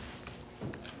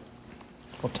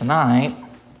Well, tonight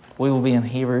we will be in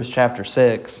Hebrews chapter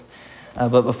 6.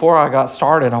 But before I got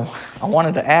started, I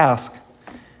wanted to ask,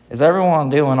 is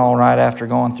everyone doing all right after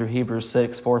going through Hebrews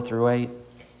 6, 4 through 8?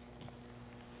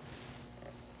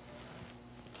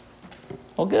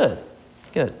 Well, good.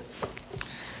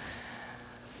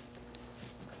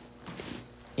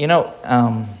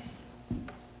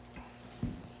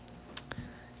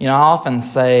 I often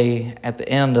say at the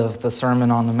end of the Sermon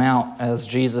on the Mount, as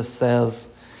Jesus says,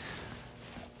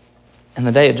 in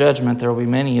the day of judgment, there will be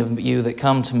many of you that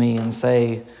come to me and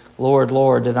say, Lord,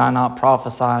 Lord, did I not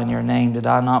prophesy in your name? Did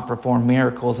I not perform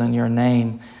miracles in your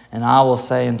name? And I will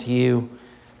say unto you,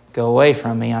 go away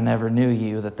from me, I never knew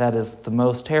you. That is the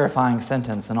most terrifying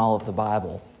sentence in all of the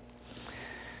Bible.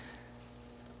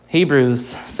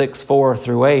 Hebrews 6, 4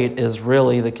 through 8 is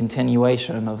really the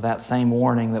continuation of that same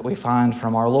warning that we find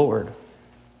from our Lord.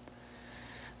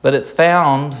 But it's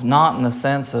found not in the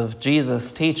sense of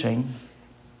Jesus teaching.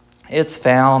 It's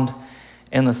found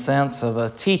in the sense of a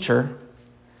teacher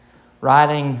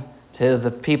writing to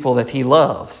the people that he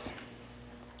loves.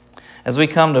 As we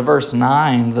come to verse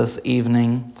 9 this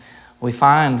evening, we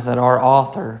find that our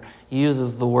author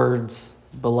uses the words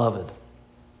beloved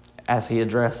as he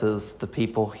addresses the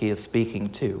people he is speaking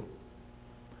to.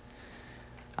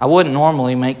 I wouldn't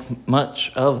normally make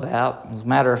much of that. As a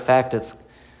matter of fact, it's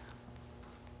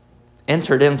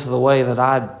entered into the way that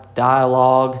I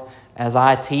dialogue as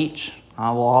I teach.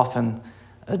 I will often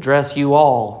address you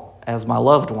all as my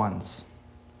loved ones.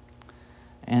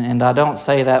 And I don't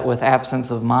say that with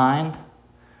absence of mind.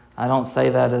 I don't say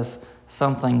that as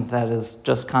something that is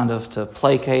just kind of to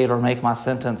placate or make my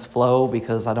sentence flow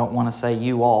because I don't want to say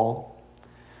you all,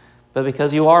 but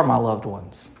because you are my loved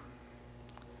ones.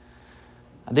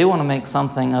 I do want to make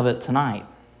something of it tonight.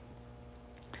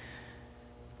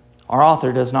 Our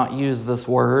author does not use this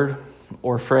word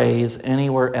or phrase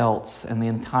anywhere else in the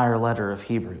entire letter of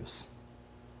Hebrews.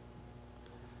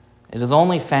 It is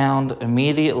only found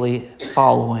immediately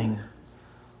following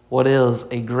what is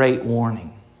a great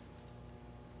warning.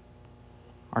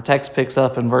 Our text picks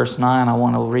up in verse 9. I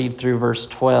want to read through verse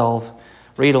 12.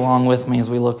 Read along with me as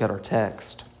we look at our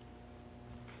text.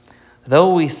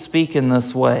 Though we speak in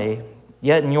this way,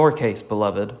 yet in your case,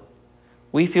 beloved,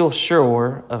 we feel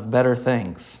sure of better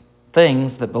things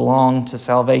that belong to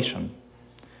salvation.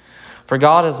 For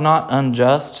God is not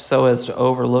unjust so as to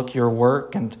overlook your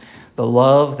work and the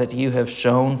love that you have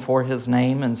shown for his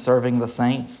name in serving the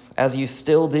saints, as you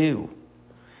still do.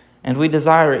 And we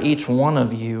desire each one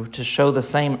of you to show the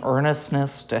same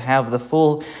earnestness, to have the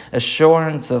full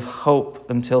assurance of hope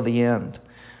until the end,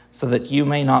 so that you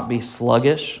may not be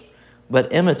sluggish,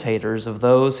 but imitators of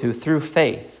those who through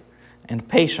faith and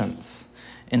patience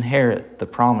inherit the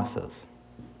promises.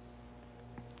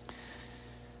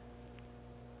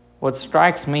 What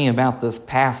strikes me about this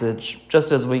passage,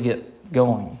 just as we get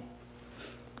going,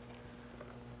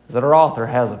 is that our author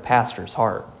has a pastor's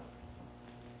heart.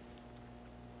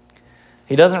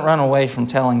 He doesn't run away from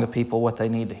telling the people what they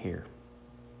need to hear.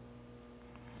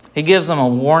 He gives them a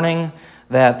warning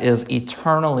that is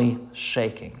eternally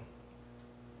shaking.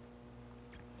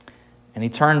 And he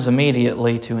turns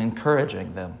immediately to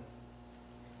encouraging them.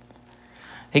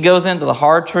 He goes into the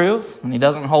hard truth, and he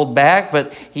doesn't hold back,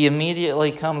 but he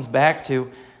immediately comes back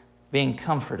to being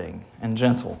comforting and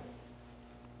gentle.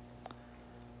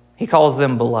 He calls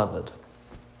them beloved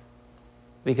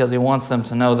because he wants them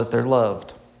to know that they're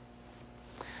loved.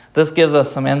 This gives us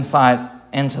some insight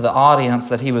into the audience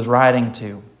that he was writing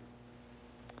to.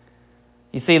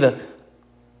 You see, the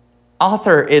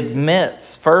author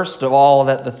admits, first of all,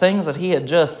 that the things that he had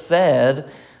just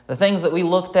said, the things that we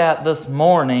looked at this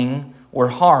morning, were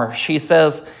harsh. He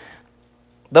says,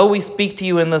 though we speak to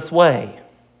you in this way,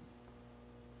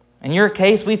 in your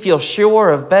case, we feel sure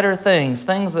of better things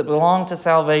that belong to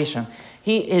salvation.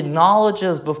 He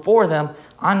acknowledges before them,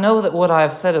 I know that what I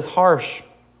have said is harsh.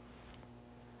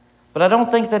 But I don't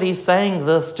think that he's saying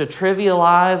this to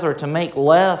trivialize or to make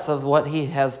less of what he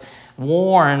has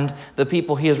warned the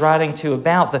people he is writing to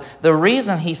about. The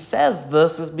reason he says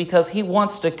this is because he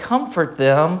wants to comfort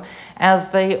them as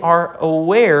they are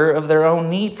aware of their own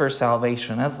need for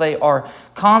salvation, as they are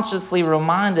consciously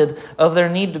reminded of their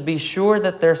need to be sure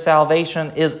that their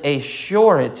salvation is a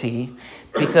surety,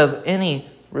 because any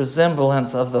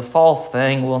resemblance of the false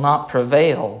thing will not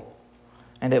prevail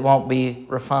and it won't be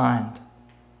refined.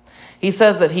 He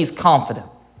says that he's confident.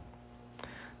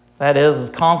 That is, as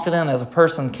confident as a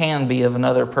person can be of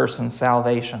another person's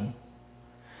salvation.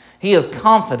 He is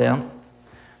confident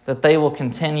that they will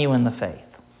continue in the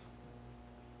faith.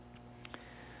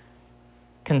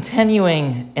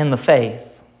 Continuing in the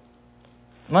faith,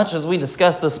 much as we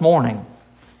discussed this morning,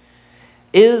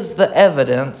 is the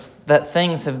evidence that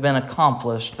things have been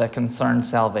accomplished that concern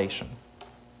salvation.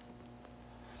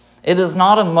 It is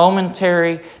not a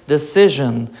momentary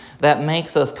decision that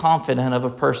makes us confident of a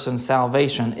person's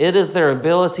salvation. It is their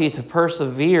ability to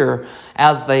persevere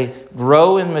as they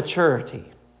grow in maturity.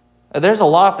 There's a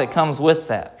lot that comes with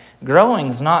that. Growing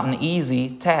is not an easy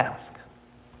task.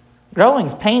 Growing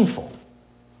is painful.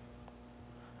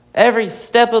 Every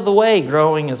step of the way,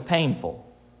 growing is painful.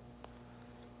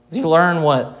 As you learn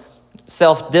what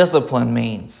self-discipline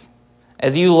means,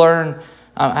 as you learn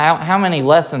how many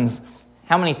lessons,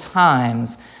 how many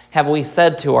times have we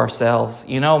said to ourselves,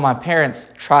 you know, my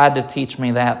parents tried to teach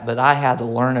me that, but I had to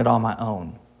learn it on my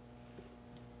own.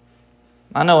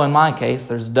 I know in my case,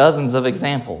 there's dozens of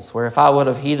examples where if I would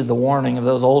have heeded the warning of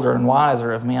those older and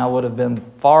wiser of me, I would have been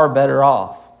far better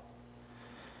off.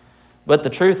 But the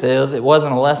truth is, it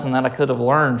wasn't a lesson that I could have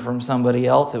learned from somebody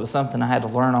else. It was something I had to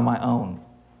learn on my own.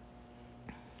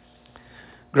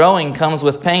 Growing comes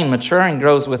with pain. Maturing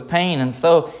grows with pain. And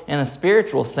so, in a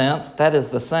spiritual sense, that is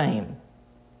the same.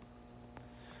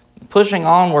 Pushing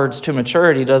onwards to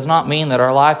maturity does not mean that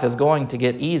our life is going to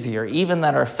get easier, even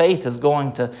that our faith is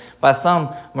going to, by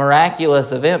some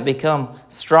miraculous event, become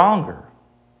stronger.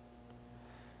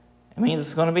 It means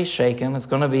it's going to be shaken, it's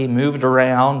going to be moved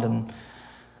around, and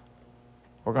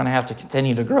we're going to have to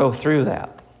continue to grow through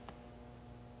that.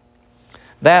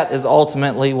 That is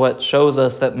ultimately what shows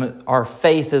us that our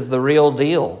faith is the real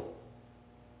deal.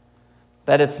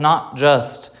 That it's not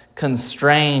just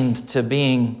constrained to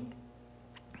being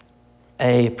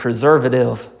a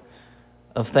preservative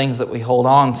of things that we hold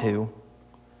on to,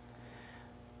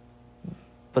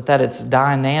 but that it's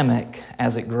dynamic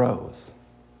as it grows.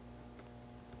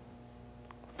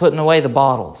 Putting away the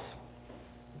bottles,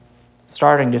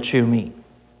 starting to chew meat,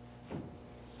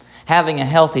 having a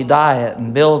healthy diet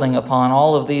and building upon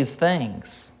all of these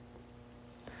things.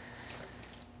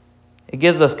 It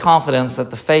gives us confidence that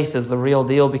the faith is the real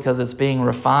deal because it's being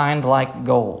refined like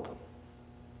gold.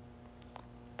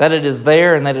 That it is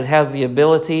there and that it has the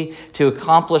ability to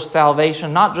accomplish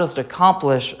salvation. Not just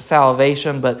accomplish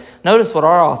salvation, but notice what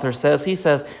our author says. He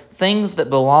says, things that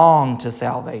belong to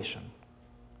salvation.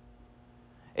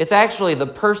 It's actually the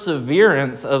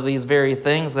perseverance of these very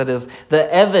things that is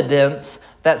the evidence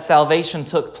that salvation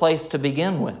took place to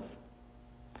begin with.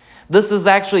 This is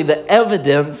actually the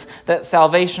evidence that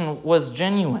salvation was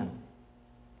genuine.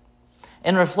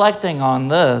 In reflecting on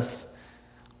this,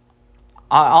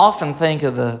 I often think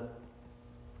of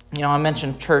I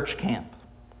mentioned church camp.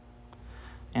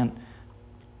 And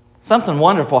something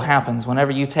wonderful happens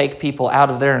whenever you take people out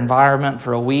of their environment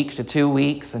for a week to 2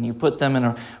 weeks and you put them in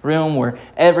a room where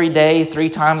every day, 3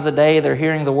 times a day, they're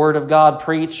hearing the Word of God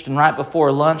preached, and right before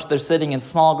lunch they're sitting in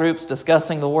small groups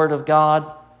discussing the Word of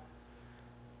God.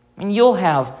 I mean, you'll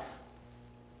have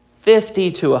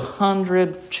 50 to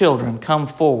 100 children come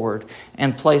forward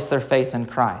and place their faith in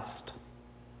Christ.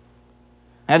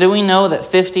 Now, do we know that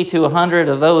 50 to 100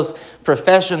 of those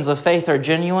professions of faith are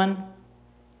genuine?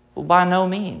 Well, by no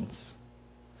means.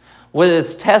 When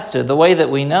it's tested, the way that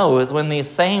we know is when these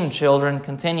same children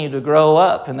continue to grow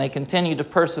up and they continue to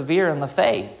persevere in the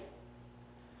faith.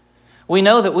 We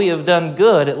know that we have done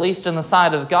good, at least in the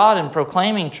sight of God, in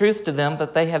proclaiming truth to them,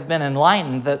 that they have been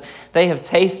enlightened, that they have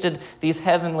tasted these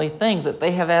heavenly things, that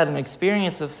they have had an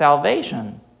experience of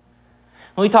salvation.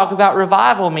 When we talk about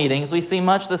revival meetings, we see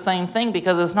much the same thing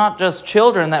because it's not just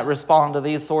children that respond to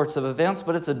these sorts of events,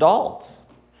 but it's adults.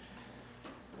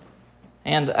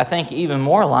 And I think even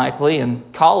more likely in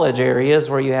college areas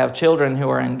where you have children who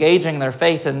are engaging their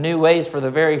faith in new ways for the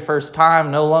very first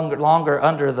time, no longer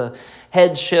under the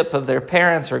headship of their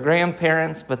parents or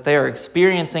grandparents, but they are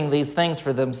experiencing these things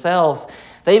for themselves,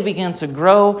 they begin to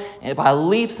grow by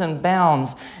leaps and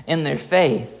bounds in their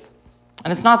faith.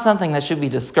 And it's not something that should be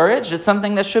discouraged, it's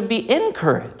something that should be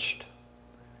encouraged.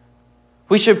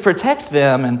 We should protect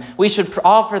them and we should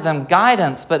offer them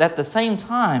guidance, but at the same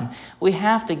time, we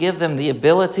have to give them the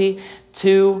ability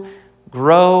to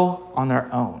grow on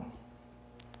their own,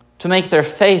 to make their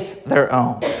faith their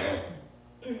own.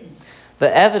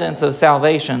 The evidence of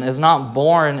salvation is not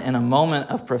born in a moment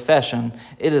of profession.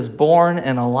 It is born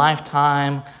in a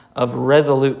lifetime of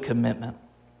resolute commitment.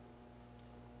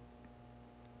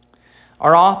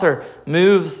 Our author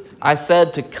moves, I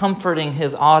said, to comforting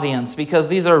his audience because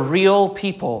these are real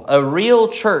people, a real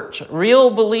church,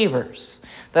 real believers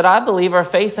that I believe are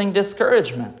facing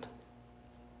discouragement.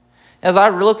 As I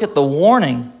look at the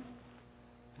warning,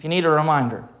 if you need a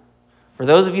reminder, for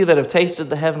those of you that have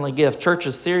tasted the heavenly gift, church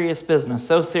is serious business,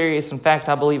 so serious, in fact,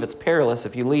 I believe it's perilous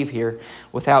if you leave here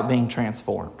without being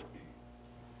transformed.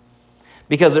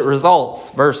 Because it results,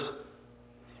 verse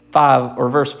 5 or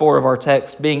verse 4 of our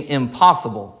text being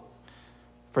impossible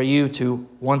for you to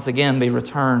once again be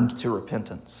returned to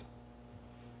repentance.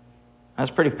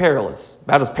 That's pretty perilous,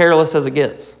 about as perilous as it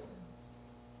gets.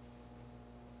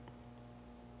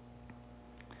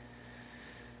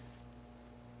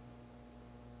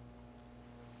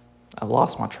 I've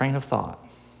lost my train of thought.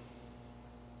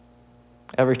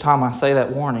 Every time I say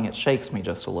that warning, it shakes me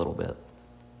just a little bit.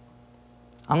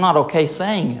 I'm not okay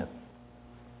saying it.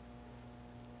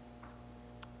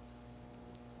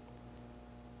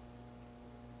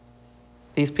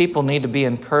 These people need to be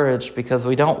encouraged because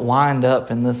we don't wind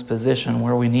up in this position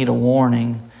where we need a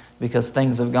warning because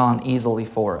things have gone easily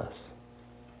for us.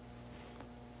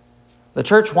 The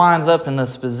church winds up in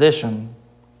this position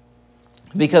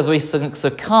because we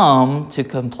succumb to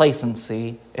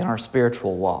complacency in our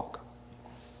spiritual walk.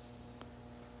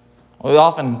 We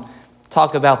often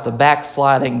talk about the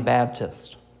backsliding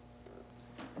Baptist.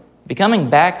 Becoming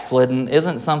backslidden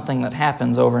isn't something that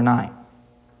happens overnight.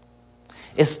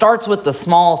 It starts with the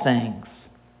small things.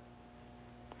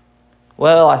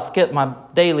 Well, I skipped my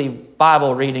daily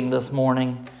Bible reading this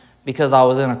morning because I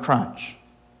was in a crunch.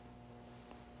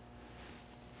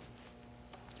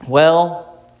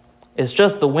 Well, it's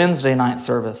just the Wednesday night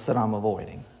service that I'm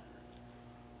avoiding.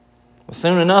 Well,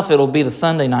 soon enough, it'll be the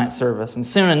Sunday night service, and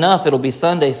soon enough, it'll be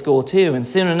Sunday school too, and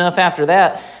soon enough after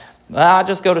that, I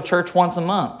just go to church once a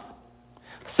month.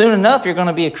 Soon enough, you're going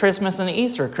to be a Christmas and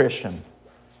Easter Christian.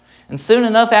 And soon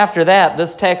enough after that,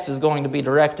 this text is going to be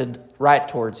directed right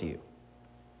towards you.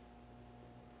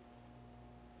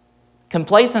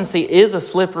 Complacency is a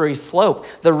slippery slope.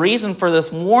 The reason for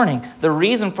this warning, the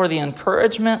reason for the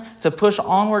encouragement to push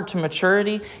onward to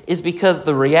maturity is because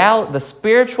the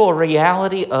spiritual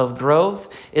reality of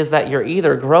growth is that you're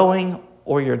either growing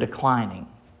or you're declining.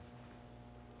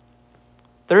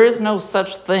 There is no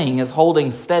such thing as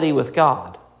holding steady with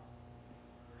God.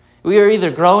 We are either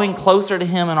growing closer to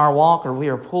Him in our walk or we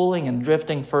are pulling and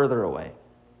drifting further away.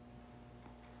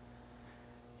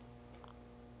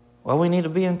 Well, we need to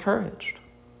be encouraged.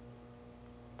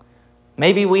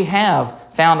 Maybe we have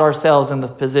found ourselves in the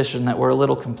position that we're a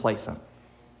little complacent.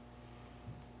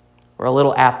 We're a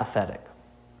little apathetic.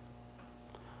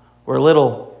 We're a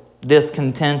little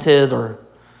discontented or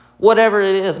whatever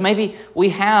it is. Maybe we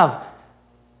have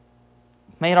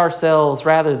made ourselves,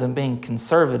 rather than being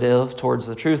conservative towards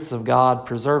the truths of God,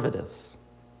 preservatives.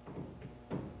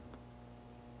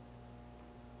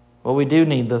 Well, we do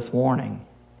need this warning.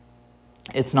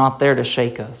 It's not there to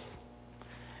shake us.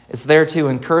 It's there to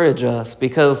encourage us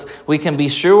because we can be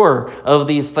sure of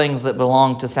these things that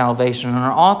belong to salvation. And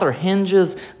our author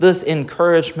hinges this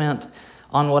encouragement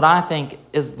on what I think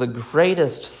is the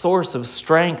greatest source of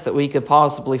strength that we could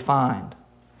possibly find.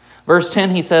 Verse 10,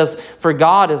 he says, "For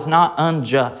God is not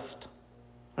unjust."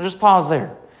 I'll just pause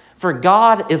there. For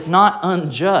God is not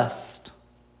unjust.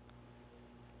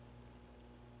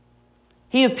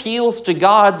 He appeals to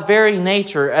God's very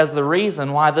nature as the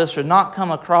reason why this should not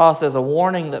come across as a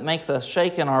warning that makes us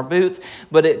shake in our boots,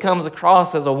 but it comes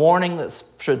across as a warning that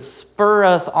should spur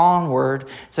us onward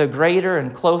to greater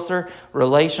and closer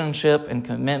relationship and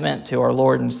commitment to our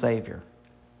Lord and Savior.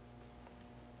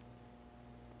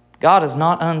 God is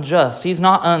not unjust. He's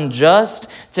not unjust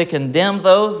to condemn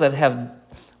those that have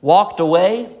walked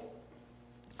away,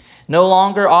 no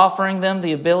longer offering them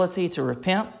the ability to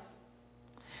repent.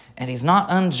 And He's not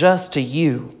unjust to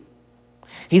you.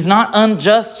 He's not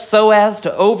unjust so as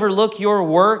to overlook your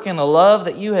work and the love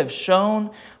that you have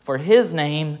shown for His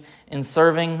name in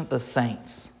serving the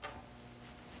saints.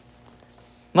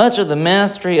 Much of the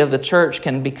ministry of the church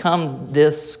can become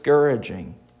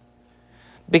discouraging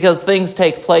because things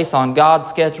take place on God's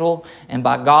schedule and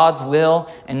by God's will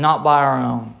and not by our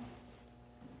own.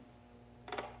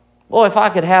 Well, if I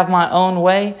could have my own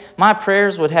way, my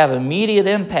prayers would have immediate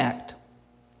impact.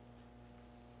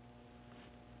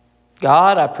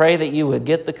 God, I pray that you would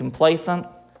get the complacent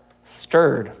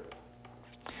stirred.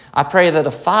 I pray that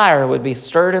a fire would be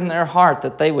stirred in their heart,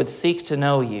 that they would seek to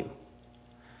know you.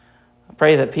 I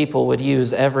pray that people would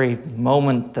use every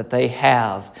moment that they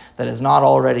have that is not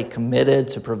already committed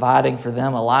to providing for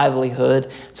them a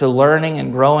livelihood, to learning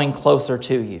and growing closer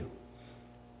to you.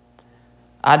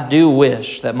 I do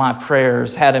wish that my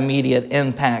prayers had immediate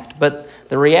impact, but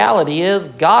the reality is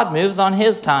God moves on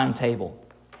His timetable.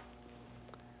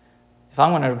 If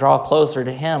I'm going to draw closer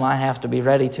to Him, I have to be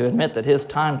ready to admit that His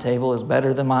timetable is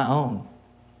better than my own.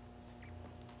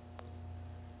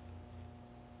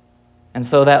 And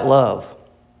so that love,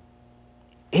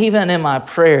 even in my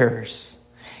prayers,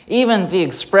 Even the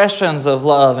expressions of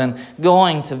love and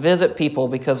going to visit people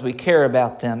because we care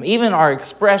about them. Even our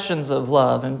expressions of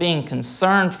love and being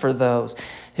concerned for those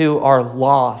who are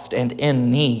lost and in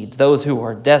need, those who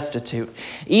are destitute.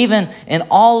 Even in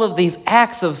all of these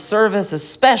acts of service,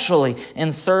 especially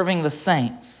in serving the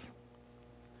saints,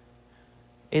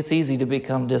 it's easy to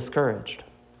become discouraged.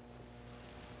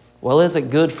 Well, is it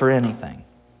good for anything?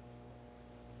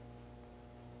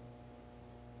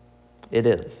 It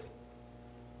is.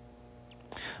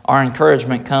 Our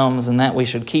encouragement comes in that we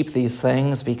should keep these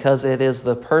things because it is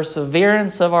the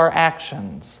perseverance of our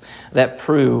actions that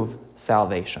prove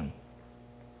salvation.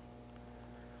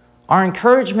 Our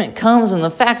encouragement comes in the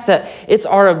fact that it's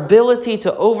our ability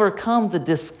to overcome the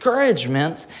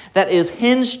discouragement that is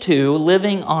hinged to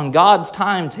living on God's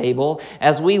timetable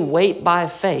as we wait by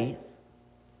faith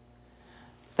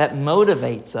that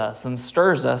motivates us and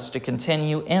stirs us to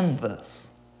continue in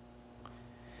this.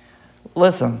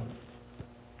 Listen,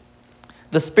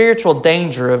 the spiritual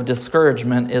danger of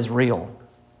discouragement is real.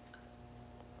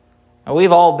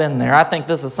 We've all been there. I think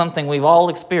this is something we've all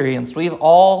experienced. We've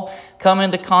all come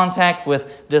into contact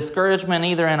with discouragement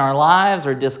either in our lives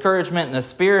or discouragement in a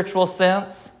spiritual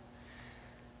sense.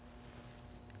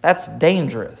 That's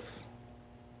dangerous.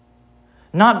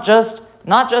 Not just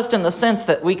in the sense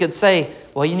that we could say,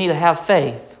 well, you need to have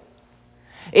faith.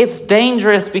 It's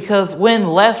dangerous because when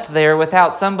left there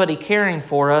without somebody caring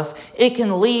for us, it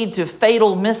can lead to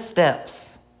fatal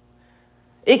missteps.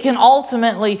 It can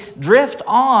ultimately drift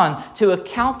on to a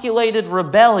calculated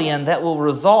rebellion that will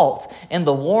result in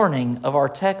the warning of our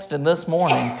text in this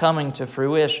morning coming to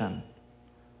fruition.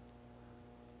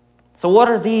 So what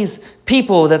are these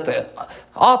people that the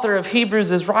author of Hebrews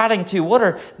is writing to? What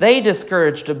are they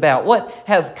discouraged about? What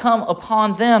has come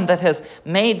upon them that has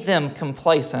made them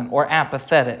complacent or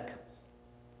apathetic?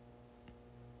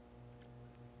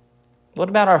 What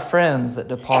about our friends that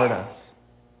depart us?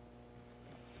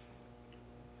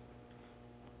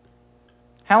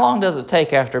 How long does it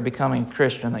take after becoming a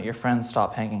Christian that your friends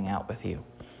stop hanging out with you?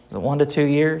 Is it 1 to 2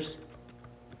 years?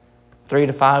 3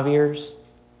 to 5 years?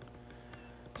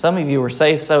 Some of you were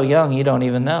saved so young you don't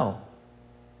even know.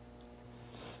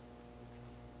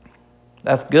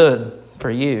 That's good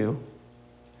for you.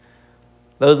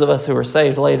 Those of us who were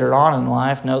saved later on in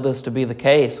life know this to be the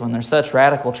case. When there's such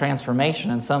radical transformation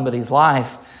in somebody's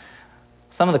life,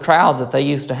 some of the crowds that they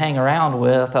used to hang around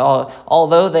with,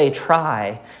 although they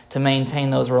try to maintain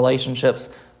those relationships,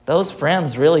 those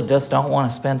friends really just don't want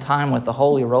to spend time with the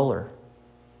holy roller.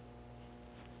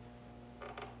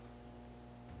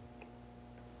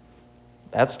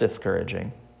 That's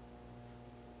discouraging.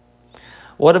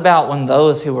 What about when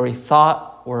those who we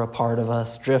thought were a part of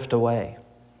us drift away?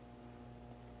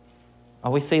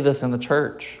 Oh, we see this in the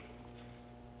church.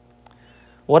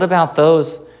 What about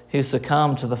those who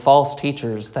succumb to the false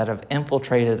teachers that have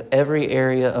infiltrated every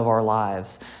area of our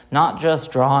lives, not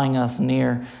just drawing us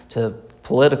near to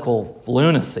political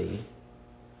lunacy,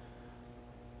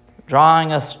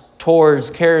 drawing us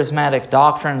towards charismatic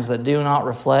doctrines that do not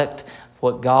reflect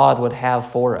what God would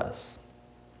have for us,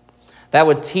 that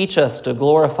would teach us to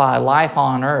glorify life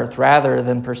on earth rather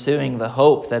than pursuing the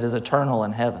hope that is eternal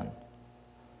in heaven?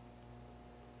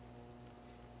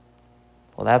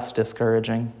 Well, that's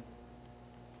discouraging.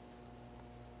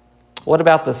 What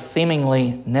about the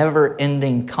seemingly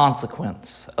never-ending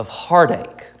consequence of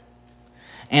heartache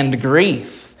and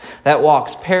grief that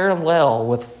walks parallel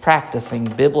with practicing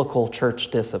biblical church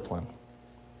discipline?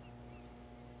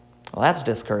 Well, that's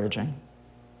discouraging.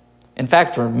 In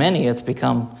fact, for many, it's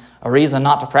become a reason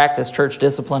not to practice church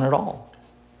discipline at all.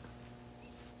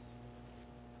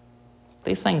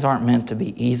 These things aren't meant to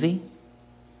be easy.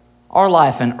 Our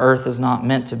life on earth is not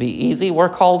meant to be easy. We're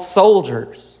called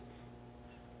soldiers.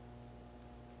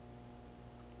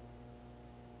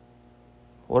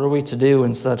 What are we to do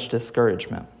in such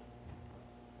discouragement?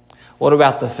 What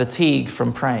about the fatigue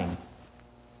from praying?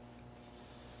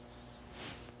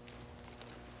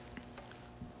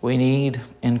 We need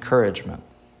encouragement.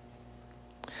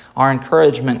 Our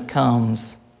encouragement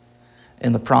comes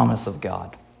in the promise of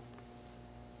God.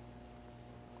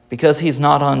 Because He's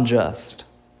not unjust,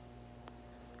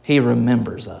 He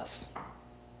remembers us.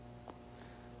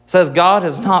 It says God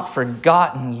has not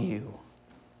forgotten you.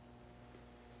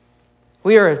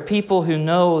 We are a people who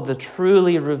know the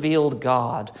truly revealed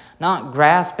God, not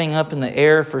grasping up in the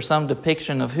air for some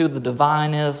depiction of who the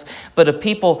divine is, but a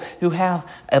people who have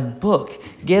a book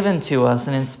given to us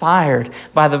and inspired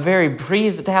by the very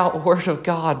breathed out Word of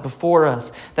God before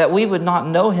us, that we would not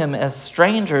know Him as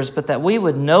strangers, but that we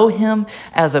would know Him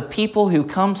as a people who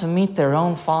come to meet their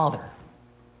own Father.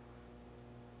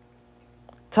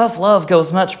 Tough love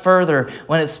goes much further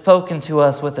when it's spoken to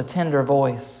us with a tender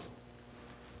voice.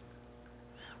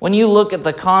 When you look at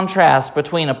the contrast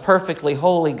between a perfectly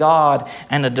holy God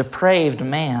and a depraved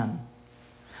man,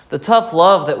 the tough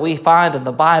love that we find in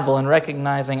the Bible in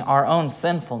recognizing our own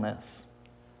sinfulness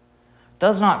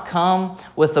does not come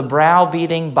with the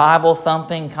browbeating,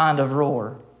 Bible-thumping kind of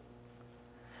roar,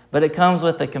 but it comes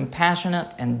with the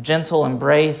compassionate and gentle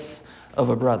embrace of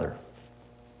a brother.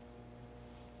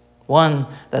 One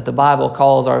that the Bible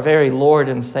calls our very Lord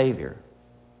and Savior,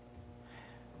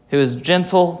 who is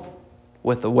gentle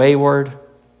with the wayward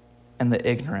and the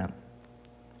ignorant.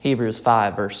 Hebrews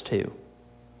 5, verse 2.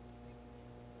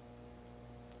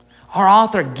 Our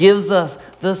author gives us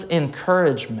this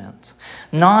encouragement,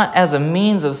 not as a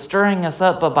means of stirring us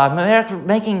up, but by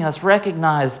making us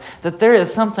recognize that there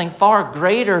is something far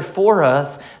greater for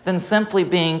us than simply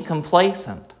being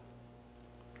complacent.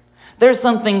 There's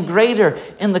something greater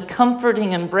in the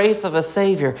comforting embrace of a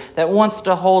Savior that wants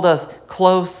to hold us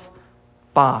close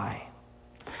by.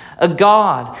 A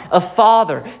God, a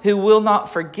Father who will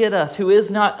not forget us, who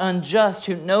is not unjust,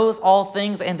 who knows all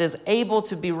things and is able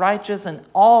to be righteous in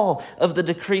all of the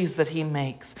decrees that He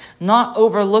makes, not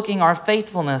overlooking our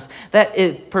faithfulness, that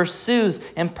it pursues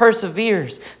and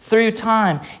perseveres through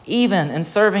time, even in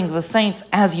serving the saints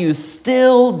as you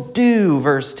still do,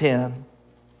 verse 10.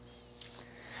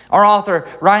 Our author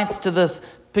writes to this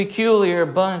peculiar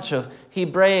bunch of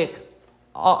Hebraic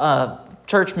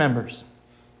church members,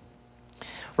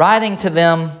 writing to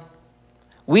them,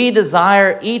 "We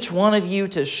desire each one of you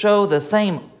to show the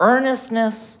same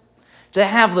earnestness, to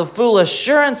have the full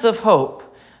assurance of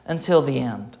hope until the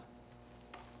end."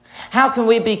 How can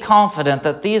we be confident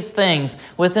that these things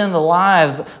within the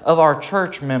lives of our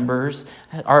church members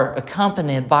are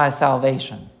accompanied by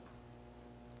salvation?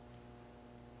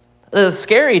 The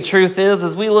scary truth is,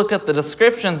 as we look at the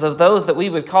descriptions of those that we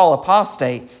would call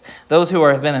apostates, those who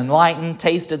have been enlightened,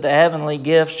 tasted the heavenly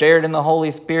gift, shared in the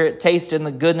Holy Spirit, tasted in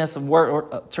the goodness of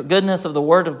the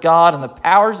Word of God and the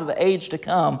powers of the age to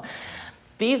come,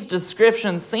 these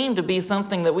descriptions seem to be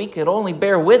something that we could only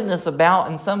bear witness about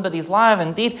in somebody's life.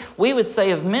 Indeed, we would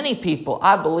say of many people,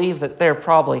 I believe that they're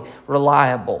probably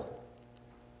reliable.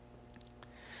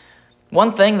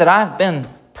 One thing that I've been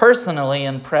personally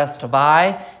impressed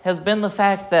by has been the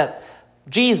fact that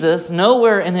Jesus,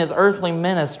 nowhere in His earthly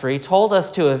ministry, told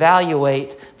us to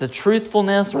evaluate the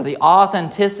truthfulness or the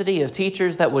authenticity of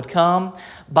teachers that would come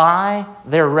by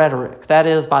their rhetoric. That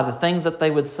is, by the things that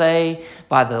they would say,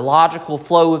 by the logical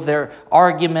flow of their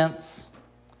arguments.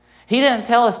 He didn't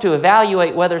tell us to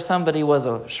evaluate whether somebody was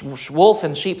a wolf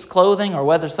in sheep's clothing or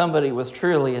whether somebody was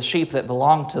truly a sheep that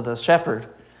belonged to the shepherd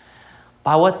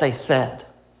by what they said.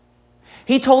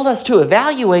 He told us to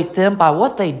evaluate them by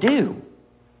what they do,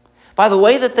 by the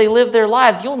way that they live their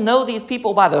lives. You'll know these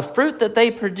people by the fruit that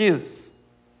they produce.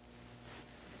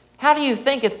 How do you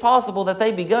think it's possible that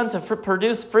they begun to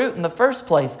produce fruit in the first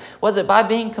place? Was it by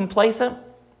being complacent?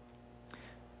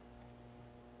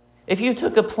 If you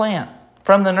took a plant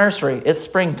from the nursery, it's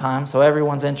springtime, so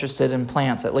everyone's interested in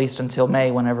plants, at least until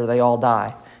May, whenever they all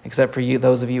die, except for you,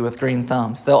 those of you with green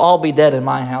thumbs. They'll all be dead in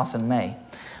my house in May.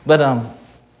 But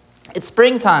it's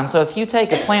springtime, so if you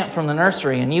take a plant from the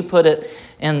nursery and you put it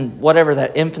in whatever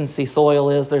that infancy soil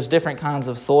is, there's different kinds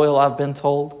of soil, I've been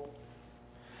told,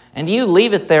 and you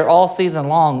leave it there all season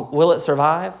long, will it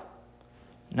survive?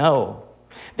 No,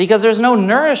 because there's no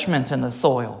nourishment in the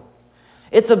soil.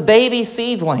 It's a baby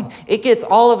seedling. It gets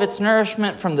all of its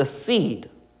nourishment from the seed.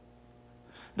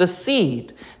 The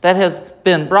seed that has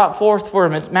been brought forth for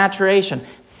maturation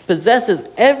possesses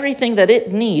everything that it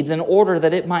needs in order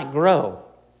that it might grow.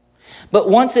 But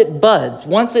once it buds,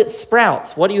 once it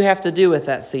sprouts, what do you have to do with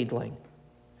that seedling?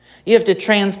 You have to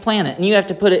transplant it, and you have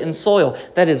to put it in soil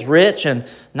that is rich in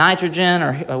nitrogen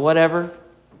or whatever.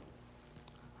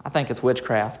 I think it's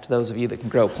witchcraft, those of you that can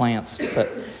grow plants. But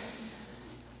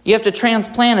you have to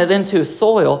transplant it into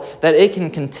soil that it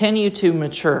can continue to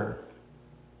mature.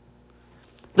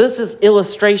 This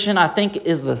illustration, I think,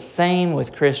 is the same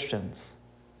with Christians.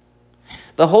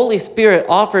 The Holy Spirit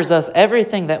offers us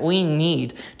everything that we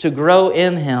need to grow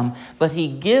in Him, but He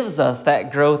gives us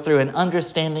that growth through an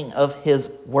understanding of His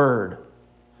Word.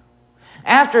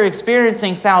 After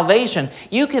experiencing salvation,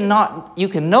 you can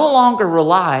no longer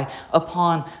rely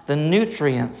upon the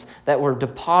nutrients that were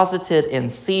deposited in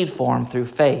seed form through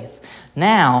faith.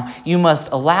 Now, you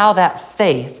must allow that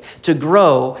faith to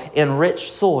grow in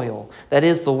rich soil, that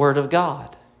is the Word of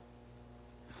God.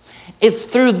 It's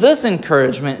through this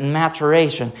encouragement and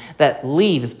maturation that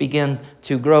leaves begin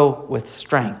to grow with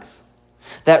strength,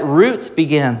 that roots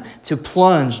begin to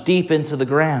plunge deep into the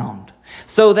ground,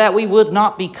 so that we would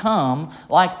not become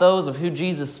like those of who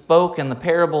Jesus spoke in the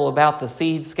parable about the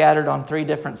seeds scattered on 3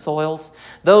 different soils,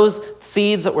 those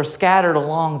seeds that were scattered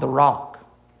along the rock.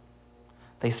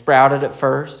 They sprouted at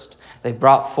first. They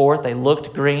brought forth, they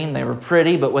looked green, they were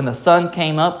pretty, but when the sun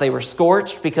came up, they were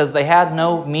scorched because they had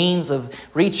no means of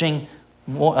reaching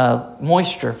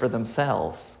moisture for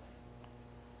themselves.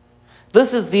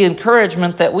 This is the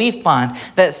encouragement that we find,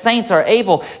 that saints are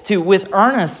able to, with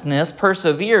earnestness,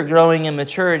 persevere growing in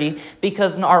maturity,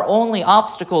 because our only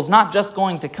obstacle is not just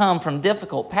going to come from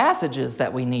difficult passages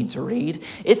that we need to read.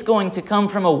 It's going to come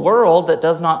from a world that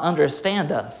does not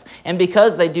understand us, and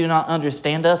because they do not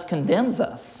understand us, condemns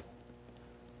us.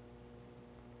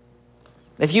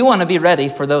 If you want to be ready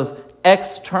for those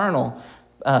external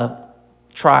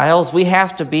trials, we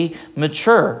have to be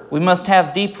mature. We must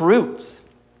have deep roots.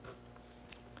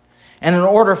 And in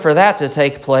order for that to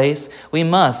take place, we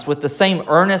must, with the same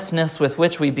earnestness with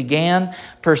which we began,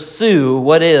 pursue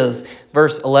what is,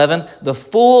 verse 11, the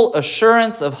full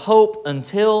assurance of hope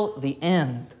until the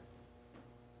end.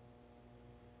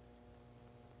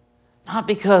 Not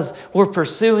because we're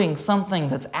pursuing something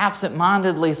that's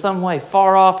absent-mindedly some way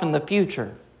far off in the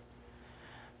future,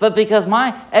 but because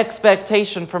my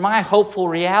expectation for my hopeful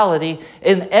reality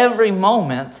in every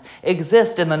moment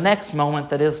exists in the next moment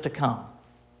that is to come.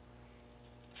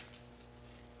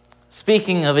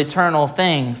 Speaking of eternal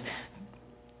things,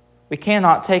 we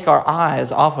cannot take our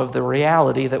eyes off of the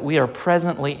reality that we are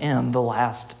presently in the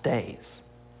last days.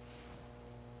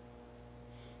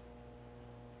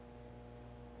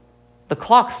 The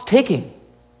clock's ticking.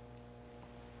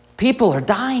 People are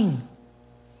dying.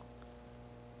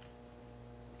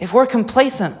 If we're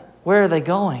complacent, where are they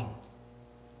going?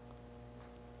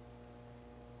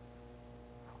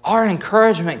 Our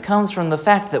encouragement comes from the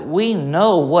fact that we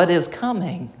know what is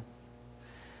coming.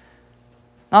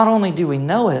 Not only do we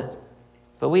know it,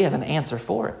 but we have an answer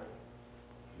for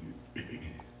it.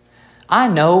 I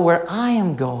know where I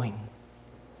am going.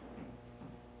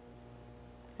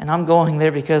 And I'm going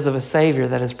there because of a Savior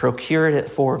that has procured it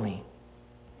for me.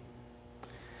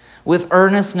 With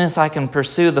earnestness, I can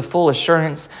pursue the full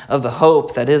assurance of the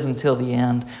hope that is until the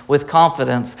end, with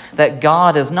confidence that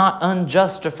God is not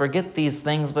unjust to forget these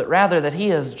things, but rather that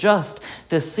He is just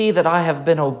to see that I have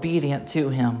been obedient to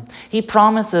Him. He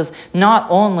promises not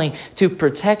only to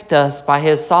protect us by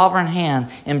His sovereign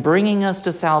hand in bringing us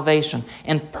to salvation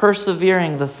and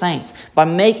persevering the saints by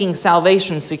making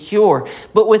salvation secure,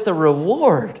 but with a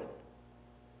reward.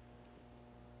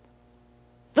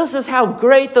 This is how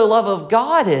great the love of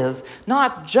God is,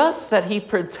 not just that He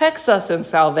protects us in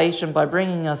salvation by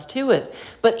bringing us to it,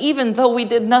 but even though we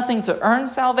did nothing to earn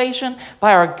salvation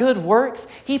by our good works,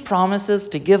 He promises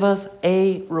to give us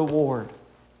a reward.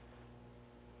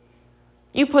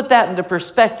 You put that into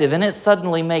perspective and it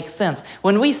suddenly makes sense.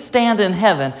 When we stand in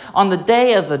heaven on the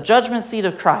day of the judgment seat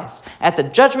of Christ, at the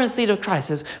judgment seat of Christ,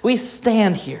 as we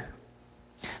stand here,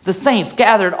 the saints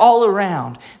gathered all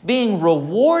around, being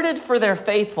rewarded for their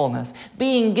faithfulness,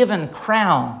 being given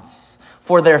crowns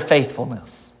for their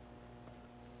faithfulness.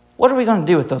 What are we going to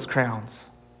do with those crowns?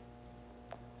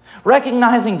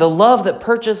 Recognizing the love that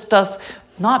purchased us,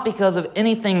 not because of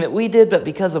anything that we did, but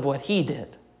because of what He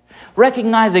did.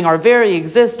 Recognizing our very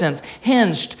existence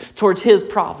hinged towards His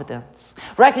providence.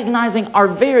 Recognizing our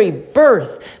very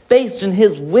birth based in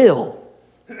His will.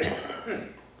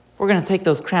 We're going to take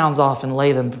those crowns off and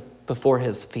lay them before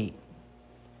His feet.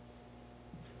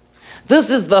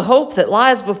 This is the hope that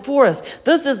lies before us.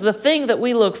 This is the thing that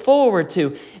we look forward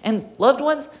to. And loved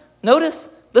ones, notice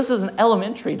this is an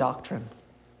elementary doctrine.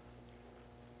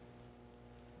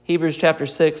 Hebrews chapter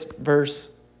 6,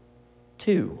 verse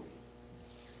 2.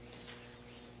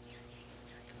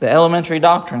 The elementary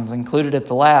doctrines included at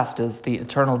the last is the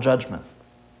eternal judgment.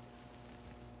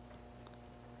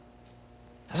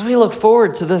 As we look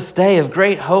forward to this day of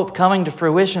great hope coming to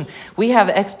fruition, we have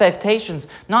expectations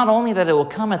not only that it will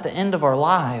come at the end of our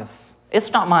lives.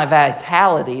 It's not my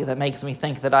vitality that makes me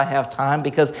think that I have time,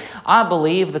 because I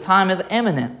believe the time is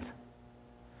imminent.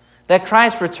 That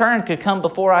Christ's return could come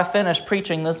before I finish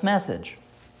preaching this message.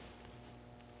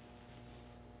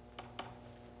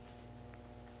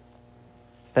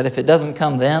 That if it doesn't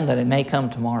come then, that it may come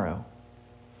tomorrow.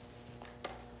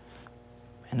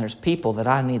 And there's people that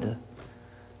I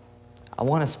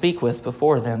want to speak with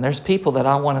before then. There's people that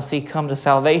I want to see come to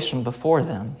salvation before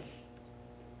then.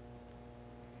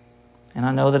 And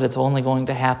I know that it's only going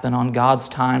to happen on God's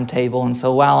timetable. And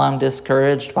so while I'm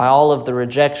discouraged by all of the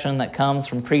rejection that comes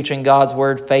from preaching God's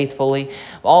word faithfully,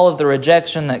 all of the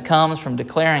rejection that comes from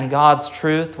declaring God's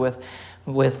truth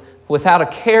without a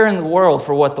care in the world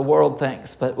for what the world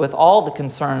thinks, but with all the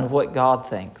concern of what God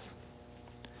thinks,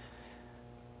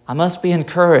 I must be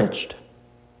encouraged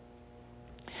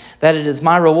that it is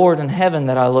my reward in heaven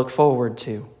that I look forward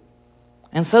to.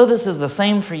 And so this is the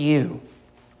same for you.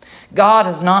 God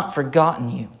has not forgotten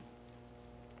you.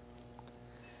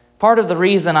 Part of the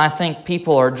reason I think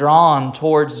people are drawn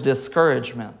towards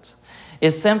discouragement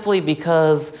is simply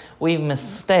because we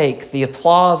mistake the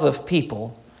applause of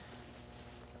people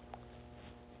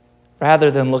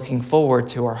rather than looking forward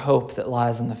to our hope that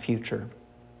lies in the future.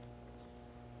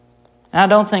 And I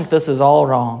don't think this is all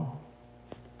wrong.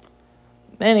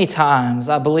 Many times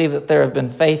I believe that there have been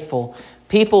faithful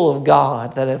people of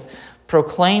God that have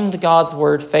proclaimed God's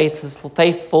word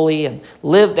faithfully and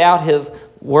lived out His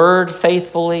word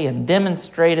faithfully and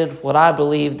demonstrated what I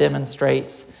believe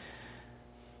demonstrates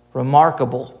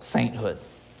remarkable sainthood.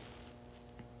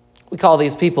 We call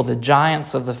these people the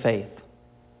giants of the faith.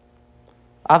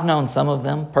 I've known some of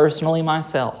them personally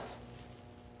myself.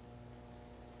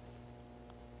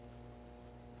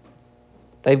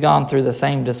 They've gone through the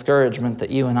same discouragement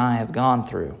that you and I have gone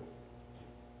through.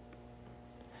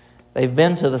 They've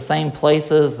been to the same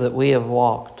places that we have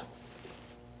walked.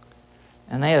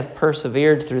 And they have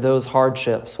persevered through those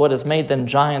hardships. What has made them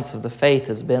giants of the faith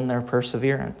has been their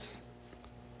perseverance.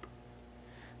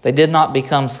 They did not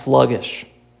become sluggish,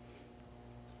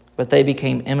 but they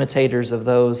became imitators of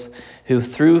those who,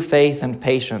 through faith and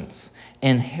patience,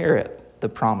 inherit the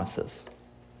promises.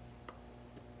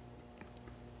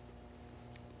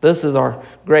 This is our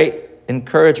great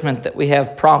encouragement, that we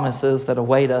have promises that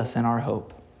await us in our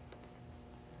hope.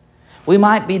 We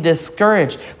might be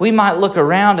discouraged. We might look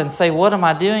around and say, what am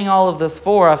I doing all of this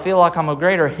for? I feel like I'm a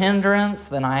greater hindrance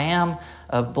than I am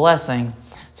a blessing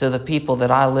to the people that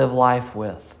I live life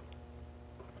with.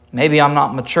 Maybe I'm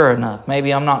not mature enough.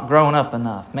 Maybe I'm not grown up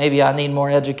enough. Maybe I need more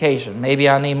education. Maybe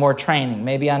I need more training.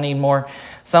 Maybe I need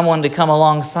someone to come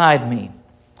alongside me.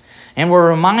 And we're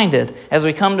reminded, as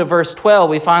we come to verse 12,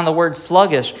 we find the word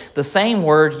sluggish, the same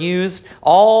word used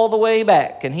all the way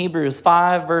back in Hebrews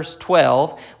 5, verse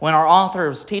 12, when our author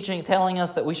was telling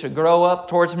us that we should grow up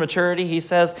towards maturity. He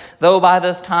says, though by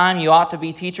this time you ought to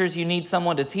be teachers, you need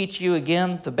someone to teach you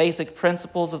again the basic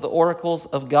principles of the oracles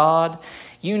of God.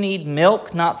 You need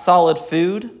milk, not solid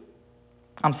food.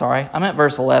 I'm sorry, I meant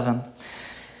verse 11.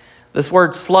 This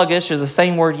word sluggish is the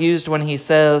same word used when he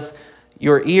says,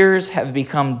 your ears have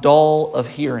become dull of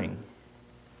hearing.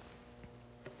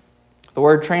 The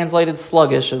word translated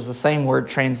sluggish is the same word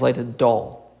translated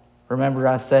dull. Remember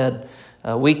I said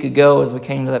a week ago as we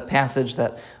came to that passage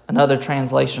that another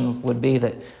translation would be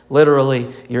that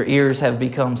literally your ears have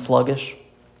become sluggish.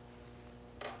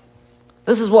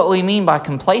 This is what we mean by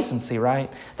complacency,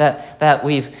 right? That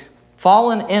we've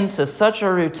fallen into such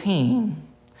a routine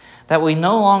that we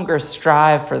no longer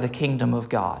strive for the kingdom of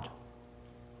God.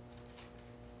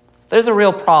 There's a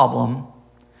real problem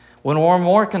when we're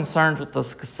more concerned with the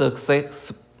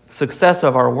success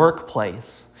of our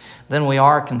workplace than we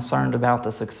are concerned about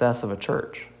the success of a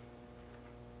church.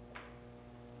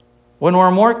 When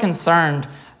we're more concerned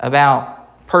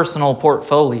about personal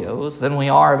portfolios than we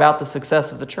are about the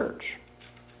success of the church.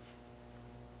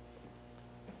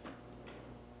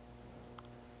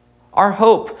 Our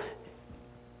hope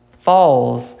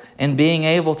falls in being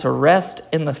able to rest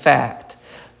in the fact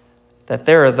that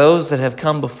there are those that have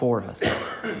come before us.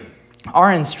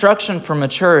 Our instruction for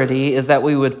maturity is that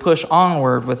we would push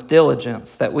onward with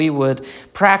diligence, that we would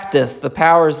practice the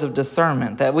powers of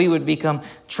discernment, that we would become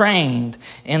trained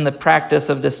in the practice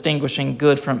of distinguishing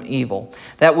good from evil,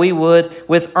 that we would,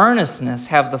 with earnestness,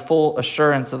 have the full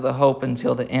assurance of the hope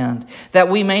until the end, that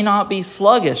we may not be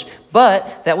sluggish,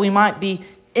 but that we might be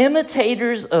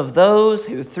imitators of those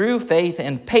who, through faith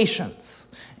and patience,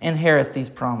 inherit these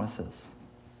promises.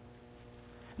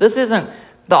 This isn't,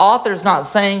 the author's not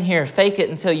saying here, fake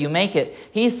it until you make it.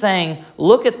 He's saying,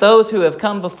 look at those who have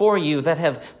come before you that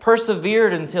have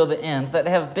persevered until the end, that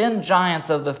have been giants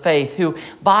of the faith, who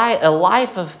by a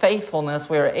life of faithfulness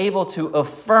we are able to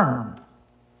affirm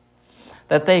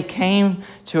that they came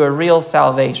to a real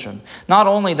salvation. Not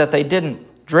only that they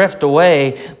didn't drift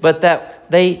away, but that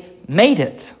they made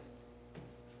it.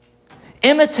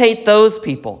 Imitate those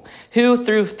people who,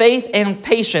 through faith and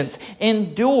patience,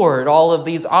 endured all of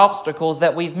these obstacles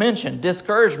that we've mentioned.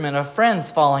 Discouragement of friends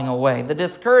falling away. The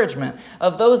discouragement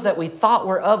of those that we thought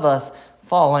were of us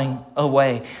falling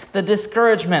away. The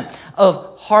discouragement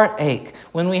of heartache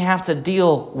when we have to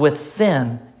deal with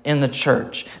sin in the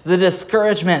church. The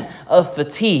discouragement of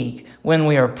fatigue when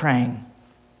we are praying.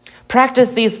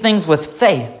 Practice these things with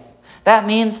faith. That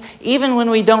means even when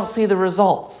we don't see the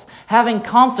results, having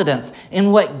confidence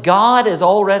in what God is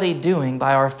already doing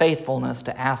by our faithfulness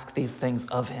to ask these things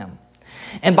of Him.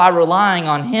 And by relying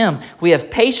on Him, we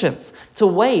have patience to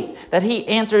wait that He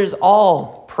answers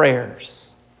all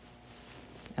prayers.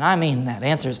 And I mean that,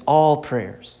 answers all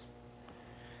prayers.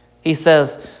 He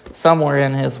says somewhere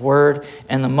in His Word,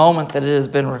 in the moment that it has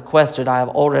been requested, I have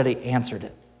already answered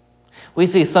it. We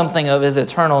see something of His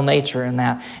eternal nature in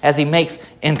that, as He makes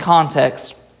in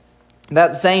context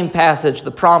that same passage,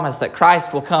 the promise that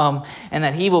Christ will come and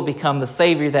that He will become the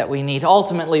Savior that we need,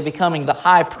 ultimately becoming the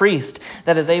high priest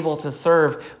that is able to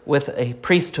serve with a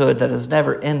priesthood that is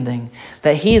never ending,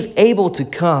 that He is able to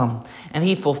come and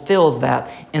He fulfills that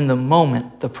in the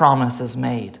moment the promise is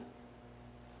made.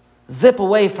 Zip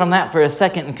away from that for a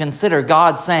second and consider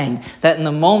God saying that in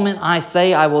the moment I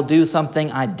say I will do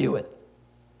something, I do it.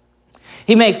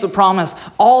 He makes a promise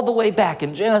all the way back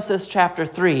in Genesis chapter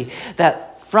 3 that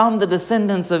from the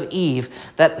descendants of Eve,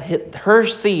 that her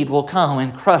seed will come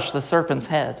and crush the serpent's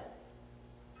head.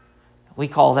 We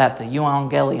call that the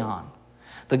euangelion,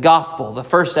 the gospel, the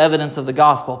first evidence of the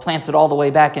gospel, planted all the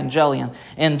way back in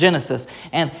Genesis.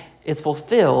 And it's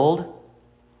fulfilled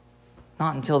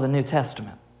not until the New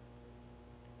Testament.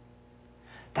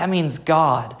 That means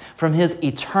God, from His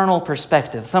eternal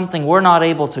perspective, something we're not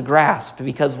able to grasp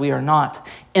because we are not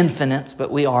infinite,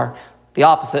 but we are the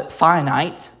opposite,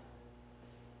 finite,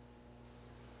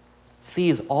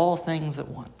 sees all things at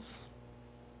once.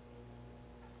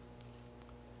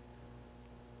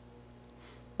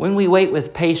 When we wait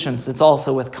with patience, it's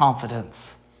also with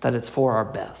confidence that it's for our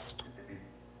best.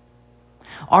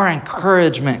 Our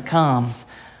encouragement comes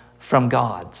from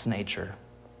God's nature,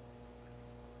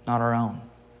 not our own.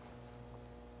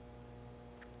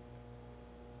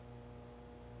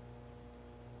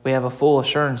 We have a full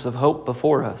assurance of hope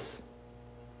before us.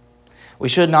 We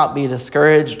should not be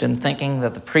discouraged in thinking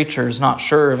that the preacher is not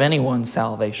sure of anyone's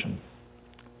salvation.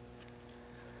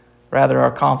 Rather,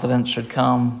 our confidence should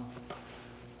come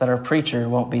that our preacher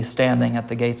won't be standing at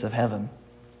the gates of heaven.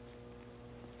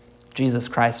 Jesus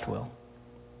Christ will.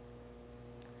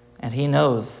 And He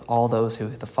knows all those who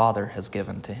the Father has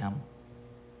given to Him.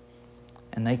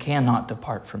 And they cannot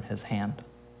depart from His hand.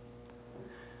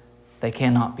 They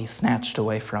cannot be snatched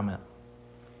away from it.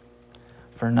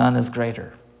 For none is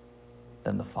greater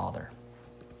than the Father.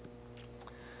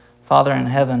 Father in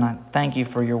heaven, I thank You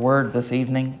for Your word this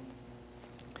evening.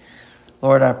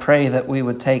 Lord, I pray that we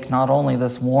would take not only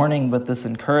this warning, but this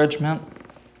encouragement,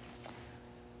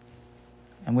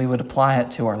 and we would apply it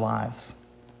to our lives.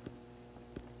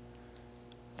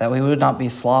 That we would not be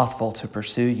slothful to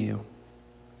pursue You.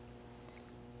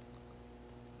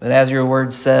 But as Your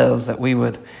word says, that we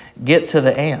would get to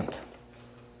the end.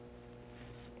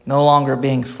 No longer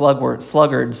being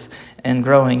sluggards and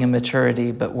growing in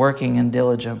maturity, but working in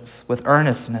diligence with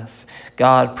earnestness,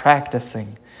 God,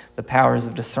 practicing the powers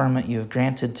of discernment You have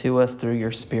granted to us through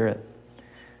Your Spirit,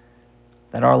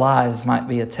 that our lives might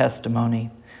be a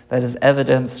testimony that is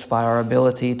evidenced by our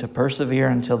ability to persevere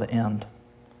until the end.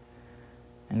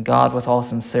 And God, with all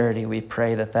sincerity, we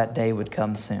pray that that day would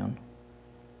come soon.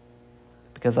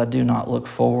 Because I do not look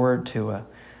forward to a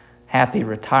happy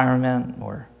retirement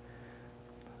or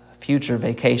future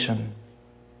vacation.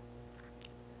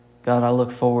 God, I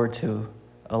look forward to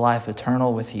a life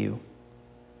eternal with You.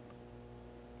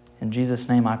 In Jesus'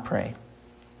 name I pray.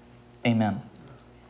 Amen.